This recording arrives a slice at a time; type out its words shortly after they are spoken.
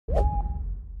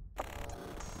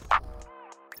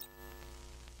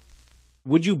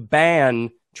would you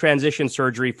ban transition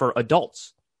surgery for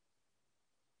adults?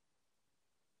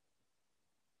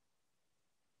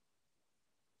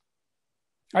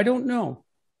 I don't know.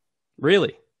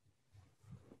 Really?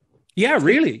 Yeah,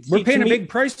 really. We're paying a big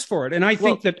price for it. And I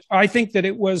think that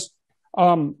it was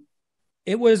an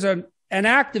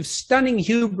act of stunning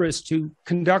hubris to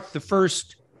conduct the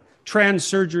first trans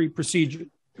surgery procedure.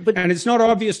 And it's not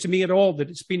obvious to me at all that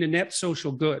it's been a net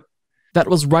social good. That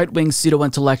was right-wing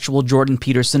pseudo-intellectual Jordan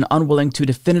Peterson, unwilling to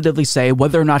definitively say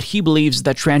whether or not he believes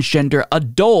that transgender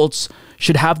adults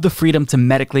should have the freedom to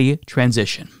medically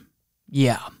transition.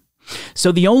 Yeah.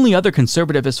 So the only other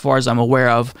conservative, as far as I'm aware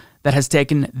of, that has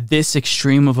taken this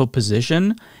extreme of a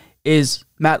position is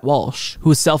Matt Walsh,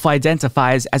 who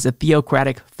self-identifies as a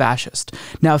theocratic fascist.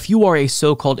 Now, if you are a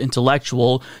so-called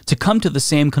intellectual, to come to the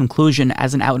same conclusion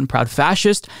as an out-and-proud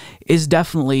fascist is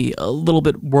definitely a little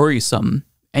bit worrisome.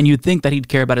 And you'd think that he'd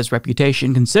care about his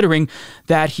reputation, considering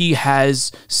that he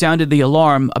has sounded the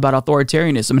alarm about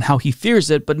authoritarianism and how he fears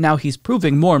it, but now he's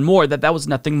proving more and more that that was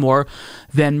nothing more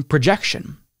than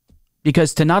projection.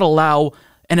 Because to not allow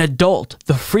an adult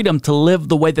the freedom to live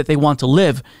the way that they want to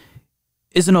live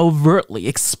is an overtly,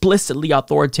 explicitly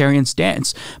authoritarian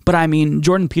stance. But I mean,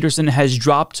 Jordan Peterson has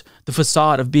dropped the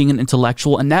facade of being an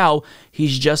intellectual, and now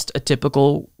he's just a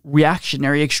typical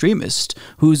reactionary extremist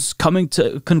who's coming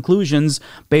to conclusions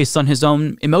based on his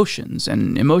own emotions,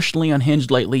 and emotionally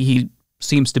unhinged lately he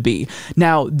seems to be.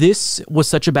 Now, this was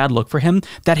such a bad look for him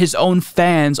that his own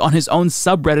fans on his own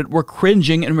subreddit were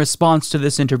cringing in response to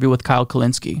this interview with Kyle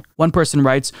Kulinski. One person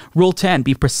writes, Rule 10,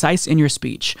 be precise in your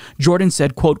speech. Jordan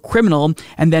said, quote, criminal,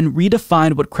 and then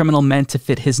redefined what criminal meant to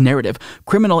fit his narrative.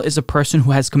 Criminal is a person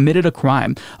who has committed a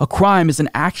crime. A crime is an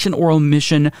action or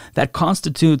omission that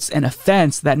constitutes an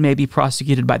offense that may be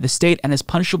prosecuted by the state and is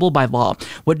punishable by law.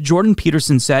 What Jordan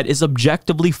Peterson said is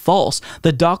objectively false.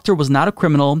 The doctor was not a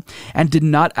criminal and did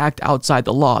not act outside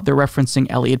the law. They're referencing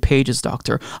Elliot Page's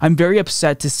doctor. I'm very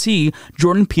upset to see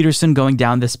Jordan Peterson going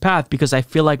down this path because I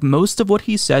feel like most of what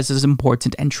he says is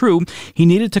important and true. He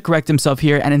needed to correct himself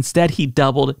here, and instead he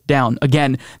doubled down.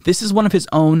 Again, this is one of his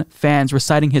own fans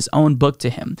reciting his own book to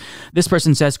him. This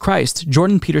person says, Christ,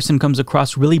 Jordan Peterson comes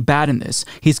across really bad in this.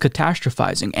 He's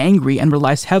catastrophizing, angry, and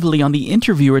relies heavily on the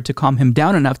interviewer to calm him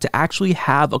down enough to actually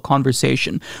have a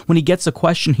conversation. When he gets a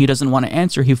question he doesn't want to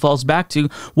answer, he falls back to,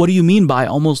 what do you mean by,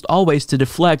 almost always to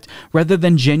deflect rather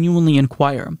than genuinely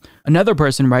inquire. Another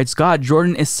person writes, God,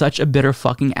 Jordan is such a bitter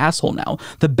fucking asshole now.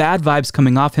 The bad vibes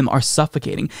coming off him are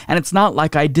suffocating. And it's not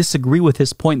like I disagree with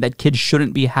his point that kids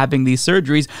shouldn't be having these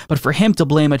surgeries, but for him to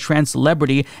blame a trans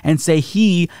celebrity and say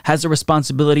he has a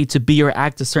responsibility to be or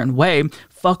act a certain way,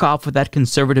 fuck off with that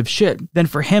conservative shit. Then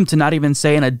for him to not even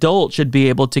say an adult should be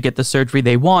able to get the surgery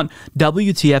they want,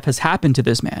 WTF has happened to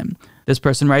this man. This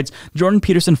person writes, Jordan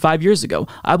Peterson 5 years ago,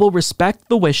 I will respect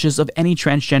the wishes of any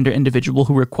transgender individual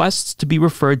who requests to be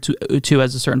referred to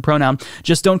as a certain pronoun.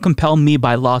 Just don't compel me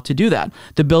by law to do that.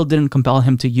 The bill didn't compel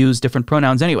him to use different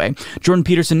pronouns anyway. Jordan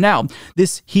Peterson now,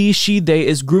 this he, she, they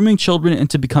is grooming children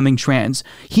into becoming trans.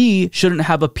 He shouldn't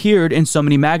have appeared in so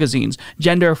many magazines.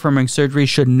 Gender-affirming surgery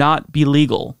should not be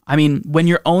legal. I mean, when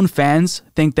your own fans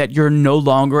think that you're no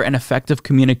longer an effective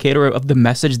communicator of the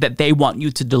message that they want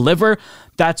you to deliver,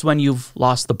 that's when you've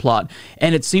lost the plot.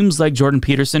 And it seems like Jordan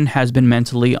Peterson has been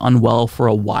mentally unwell for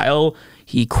a while.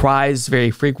 He cries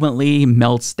very frequently,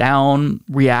 melts down,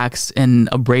 reacts in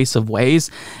abrasive ways.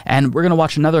 And we're going to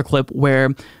watch another clip where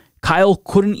Kyle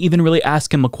couldn't even really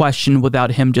ask him a question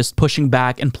without him just pushing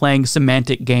back and playing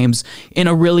semantic games in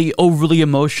a really overly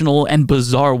emotional and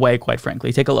bizarre way, quite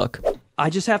frankly. Take a look. I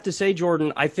just have to say,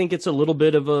 Jordan, I think it's a little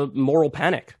bit of a moral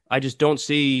panic. I just don't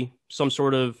see some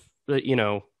sort of,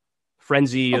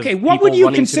 frenzy of people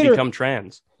wanting to become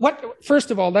trans.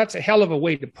 First of all, that's a hell of a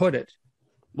way to put it.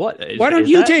 Why don't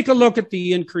you take a look at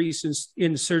the increase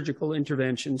in surgical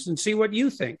interventions and see what you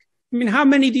think? I mean, how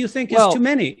many do you think is too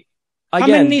many?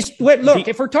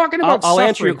 If we're talking about I'll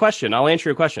answer your question.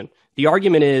 The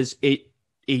argument is it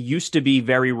used to be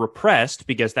very repressed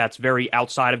because that's very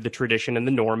outside of the tradition and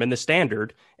the norm and the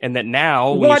standard, and that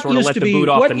now we sort of let the boot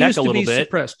off the neck a little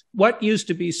bit. What used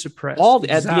to be suppressed?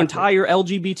 The entire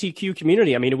LGBTQ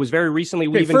community. I mean, it was very recently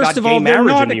we even got gay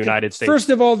marriage in the United States. First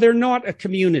of all, they're not a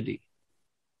community.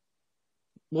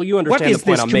 Well, you understand the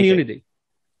point I'm making.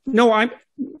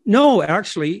 No,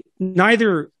 actually,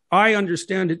 neither I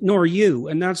understand it nor you,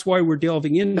 and that's why we're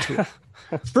delving into it.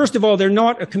 First of all, they're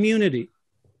not a community.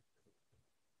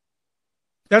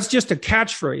 That's just a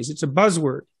catchphrase. It's a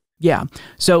buzzword. Yeah.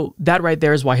 So that right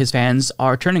there is why his fans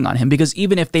are turning on him, because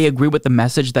even if they agree with the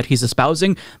message that he's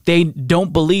espousing, they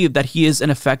don't believe that he is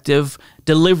an effective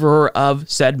deliverer of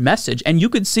said message. And you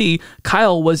could see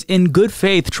Kyle was in good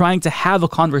faith trying to have a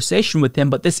conversation with him,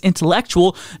 but this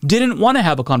intellectual didn't want to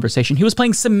have a conversation. He was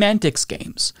playing semantics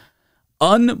games.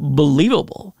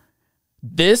 Unbelievable.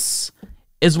 This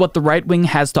is what the right wing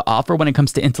has to offer when it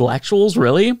comes to intellectuals,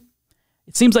 really?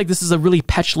 It seems like this is a really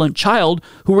petulant child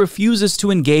who refuses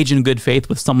to engage in good faith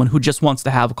with someone who just wants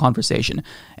to have a conversation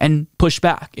and push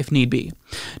back if need be.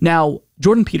 Now,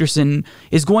 Jordan Peterson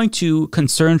is going to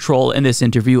concern troll in this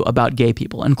interview about gay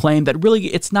people and claim that really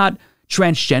it's not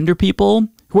transgender people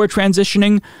who are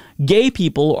transitioning. Gay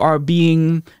people are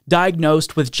being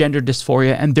diagnosed with gender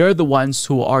dysphoria, and they're the ones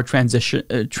who are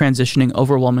transitioning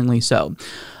overwhelmingly so.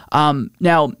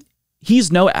 Now,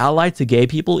 he's no ally to gay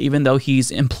people, even though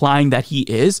he's implying that he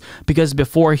is, because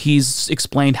before he's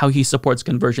explained how he supports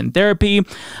conversion therapy.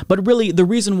 But really, the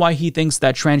reason why he thinks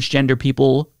that transgender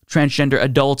people, transgender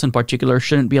adults in particular,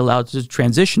 shouldn't be allowed to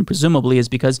transition, presumably, is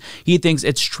because he thinks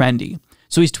it's trendy.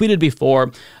 So he's tweeted before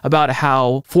about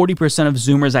how 40% of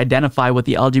Zoomers identify with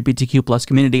the LGBTQ plus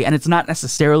community, and it's not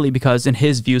necessarily because, in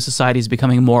his view, society is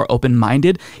becoming more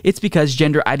open-minded. It's because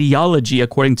gender ideology,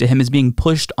 according to him, is being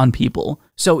pushed on people.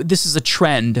 So this is a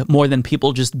trend more than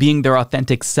people just being their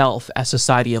authentic self as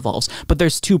society evolves. But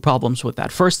there's two problems with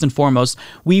that. First and foremost,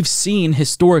 we've seen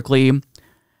historically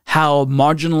how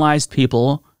marginalized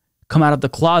people come out of the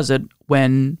closet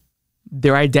when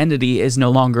their identity is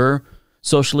no longer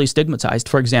socially stigmatized.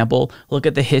 For example, look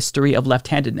at the history of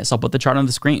left-handedness. I'll put the chart on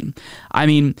the screen. I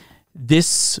mean,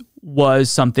 this was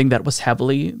something that was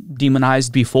heavily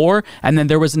demonized before, and then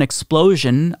there was an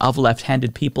explosion of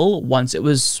left-handed people once it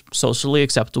was socially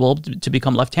acceptable to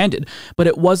become left-handed. But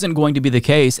it wasn't going to be the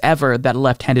case ever that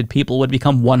left-handed people would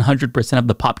become 100% of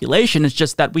the population. It's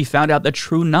just that we found out the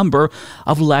true number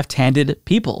of left-handed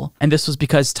people. And this was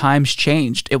because times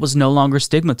changed. It was no longer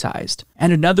stigmatized.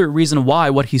 And another reason why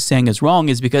what he's saying is wrong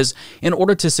is because in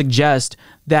order to suggest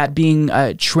that being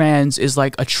trans is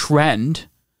like a trend,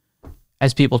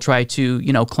 as people try to,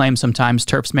 claim sometimes,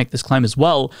 TERFs make this claim as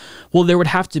well, there would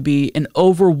have to be an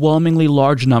overwhelmingly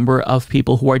large number of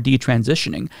people who are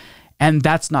detransitioning. And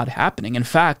that's not happening. In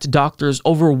fact, doctors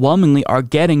overwhelmingly are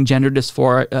getting gender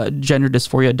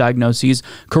dysphoria diagnoses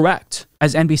correct.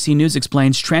 As NBC News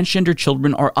explains, transgender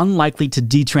children are unlikely to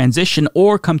detransition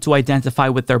or come to identify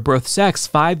with their birth sex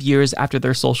 5 years after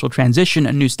their social transition,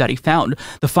 a new study found.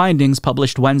 The findings,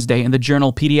 published Wednesday in the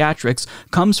journal Pediatrics,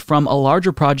 comes from a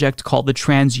larger project called the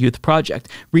Trans Youth Project.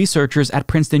 Researchers at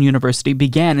Princeton University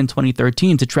began in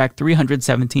 2013 to track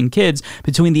 317 kids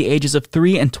between the ages of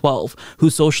 3 and 12 who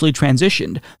socially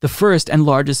transitioned, the first and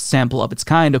largest sample of its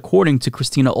kind, according to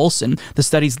Christina Olson, the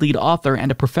study's lead author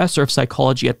and a professor of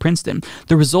psychology at Princeton.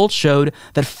 The results showed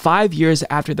that 5 years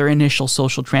after their initial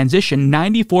social transition,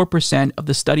 94% of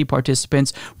the study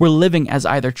participants were living as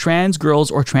either trans girls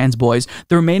or trans boys.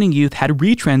 The remaining youth had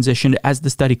retransitioned, as the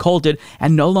study called it,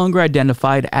 and no longer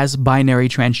identified as binary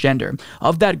transgender.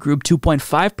 Of that group,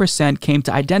 2.5% came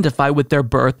to identify with their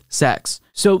birth sex.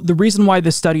 So the reason why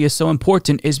this study is so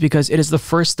important is because it is the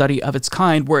first study of its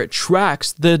kind where it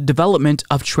tracks the development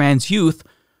of trans youth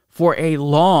for a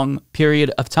long period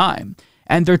of time.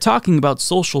 And they're talking about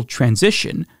social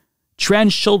transition.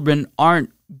 Trans children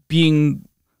aren't being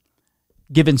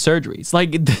given surgeries.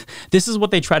 Like, this is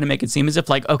what they try to make it seem, as if,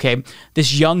 like, okay,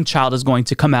 this young child is going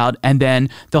to come out and then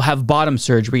they'll have bottom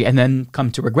surgery and then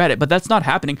come to regret it. But that's not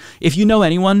happening. If you know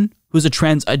anyone who's a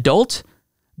trans adult,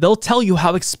 they'll tell you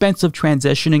how expensive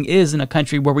transitioning is in a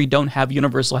country where we don't have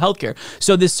universal healthcare.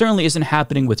 So this certainly isn't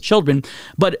happening with children,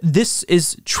 but this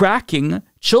is tracking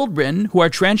children who are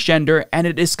transgender, and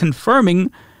it is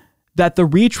confirming that the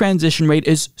retransition rate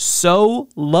is so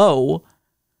low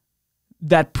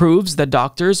that proves that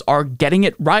doctors are getting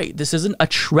it right. This isn't a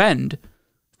trend.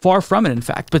 Far from it, in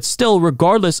fact. But still,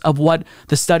 regardless of what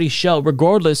the studies show,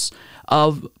 regardless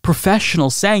of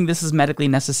professionals saying this is medically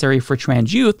necessary for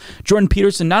trans youth, Jordan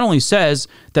Peterson not only says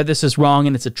that this is wrong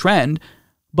and it's a trend,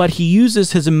 but he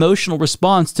uses his emotional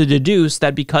response to deduce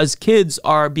that because kids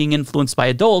are being influenced by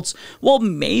adults, well,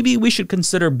 maybe we should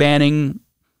consider banning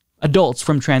adults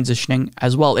from transitioning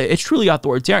as well. It's truly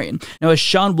authoritarian. Now, as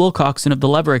Sean Wilcoxon of The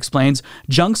Lever explains,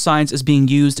 junk science is being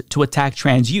used to attack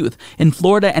trans youth. In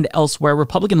Florida and elsewhere,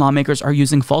 Republican lawmakers are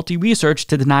using faulty research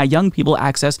to deny young people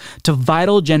access to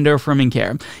vital gender-affirming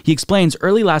care. He explains,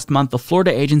 early last month, the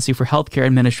Florida Agency for Healthcare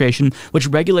Administration, which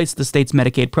regulates the state's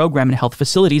Medicaid program and health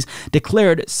facilities,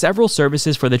 declared several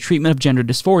services for the treatment of gender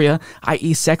dysphoria,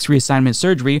 i.e. sex reassignment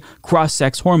surgery,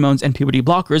 cross-sex hormones, and puberty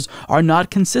blockers, are not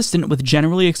consistent with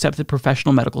generally accepted accepted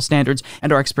professional medical standards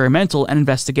and are experimental and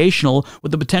investigational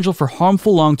with the potential for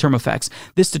harmful long-term effects.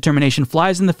 This determination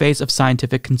flies in the face of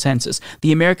scientific consensus.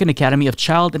 The American Academy of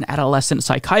Child and Adolescent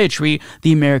Psychiatry,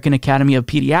 the American Academy of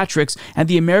Pediatrics, and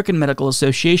the American Medical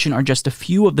Association are just a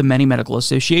few of the many medical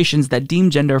associations that deem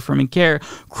gender-affirming care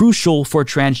crucial for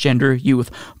transgender youth.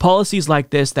 Policies like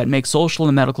this that make social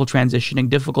and medical transitioning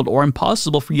difficult or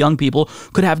impossible for young people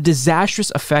could have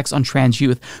disastrous effects on trans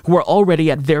youth who are already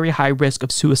at very high risk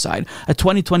of suicide. A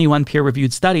 2021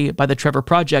 peer-reviewed study by the Trevor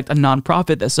Project, a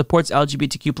nonprofit that supports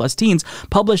LGBTQ+ teens,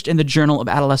 published in the Journal of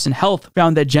Adolescent Health,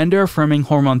 found that gender-affirming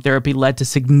hormone therapy led to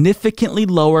significantly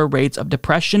lower rates of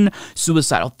depression,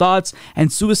 suicidal thoughts,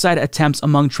 and suicide attempts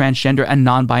among transgender and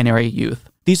non-binary youth.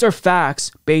 These are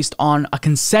facts based on a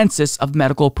consensus of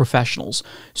medical professionals.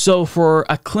 So for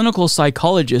a clinical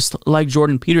psychologist like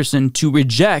Jordan Peterson to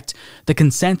reject the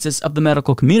consensus of the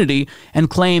medical community and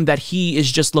claim that he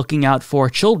is just looking out for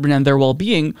children and their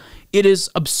well-being, it is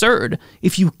absurd.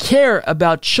 If you care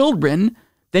about children,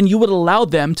 then you would allow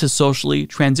them to socially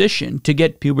transition, to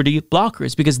get puberty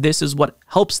blockers, because this is what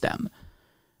helps them.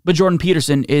 But Jordan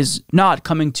Peterson is not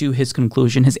coming to his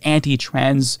conclusion, his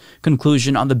anti-trans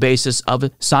conclusion, on the basis of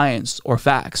science or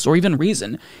facts or even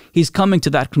reason. He's coming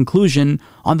to that conclusion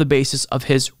on the basis of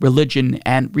his religion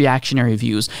and reactionary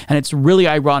views. And it's really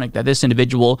ironic that this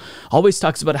individual always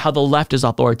talks about how the left is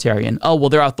authoritarian. Oh, well,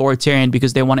 they're authoritarian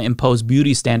because they want to impose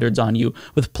beauty standards on you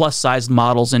with plus-sized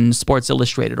models in Sports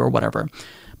Illustrated or whatever.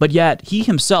 But yet, he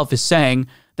himself is saying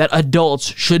that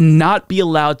adults should not be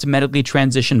allowed to medically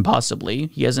transition possibly.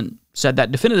 He hasn't said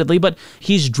that definitively, but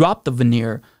he's dropped the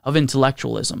veneer of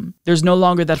intellectualism. There's no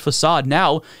longer that facade.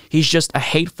 Now, he's just a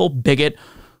hateful bigot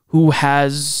who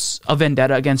has a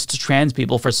vendetta against trans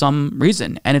people for some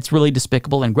reason, and it's really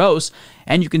despicable and gross,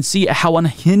 and you can see how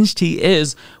unhinged he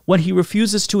is when he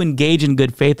refuses to engage in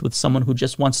good faith with someone who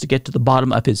just wants to get to the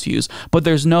bottom of his views, but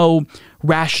there's no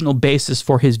rational basis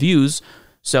for his views.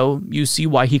 So you see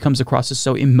why he comes across as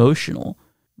so emotional.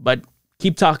 But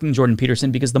keep talking, Jordan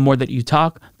Peterson, because the more that you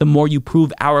talk, the more you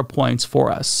prove our points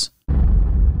for us.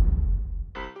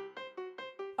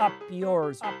 Up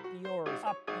yours, up yours,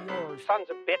 up yours.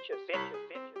 Sons of bitches.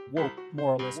 Woke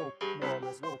moralist,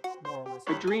 moralist, woke moralist.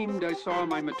 I dreamed I saw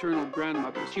my maternal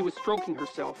grandmother. She was stroking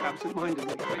herself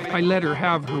absent-mindedly. I let her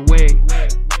have her way.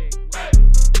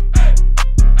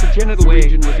 Her genital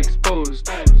region was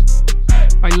exposed.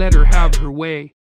 I let her have her way.